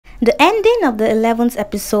The ending of the 11th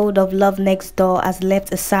episode of Love Next Door has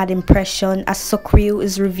left a sad impression as Seok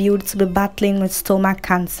is revealed to be battling with stomach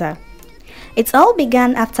cancer. It all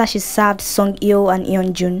began after she served Sung Hyo and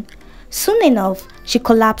Yeonjun. Soon enough, she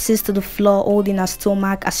collapses to the floor holding her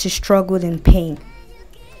stomach as she struggled in pain.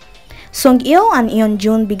 Sung Hyo and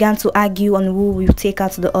Yeonjun began to argue on who will take her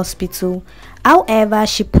to the hospital. However,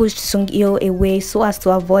 she pushed Sung Hyo away so as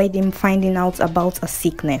to avoid him finding out about her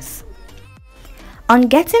sickness. On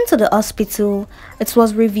getting to the hospital, it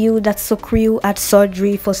was revealed that Seok had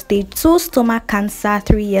surgery for stage 2 stomach cancer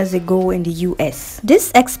 3 years ago in the US. This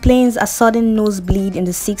explains a sudden nosebleed in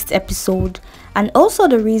the 6th episode and also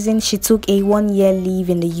the reason she took a 1-year leave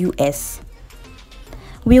in the US.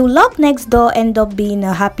 Will Love Next Door end up being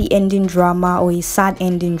a happy ending drama or a sad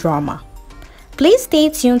ending drama? Please stay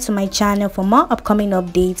tuned to my channel for more upcoming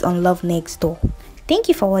updates on Love Next Door. Thank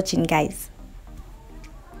you for watching, guys.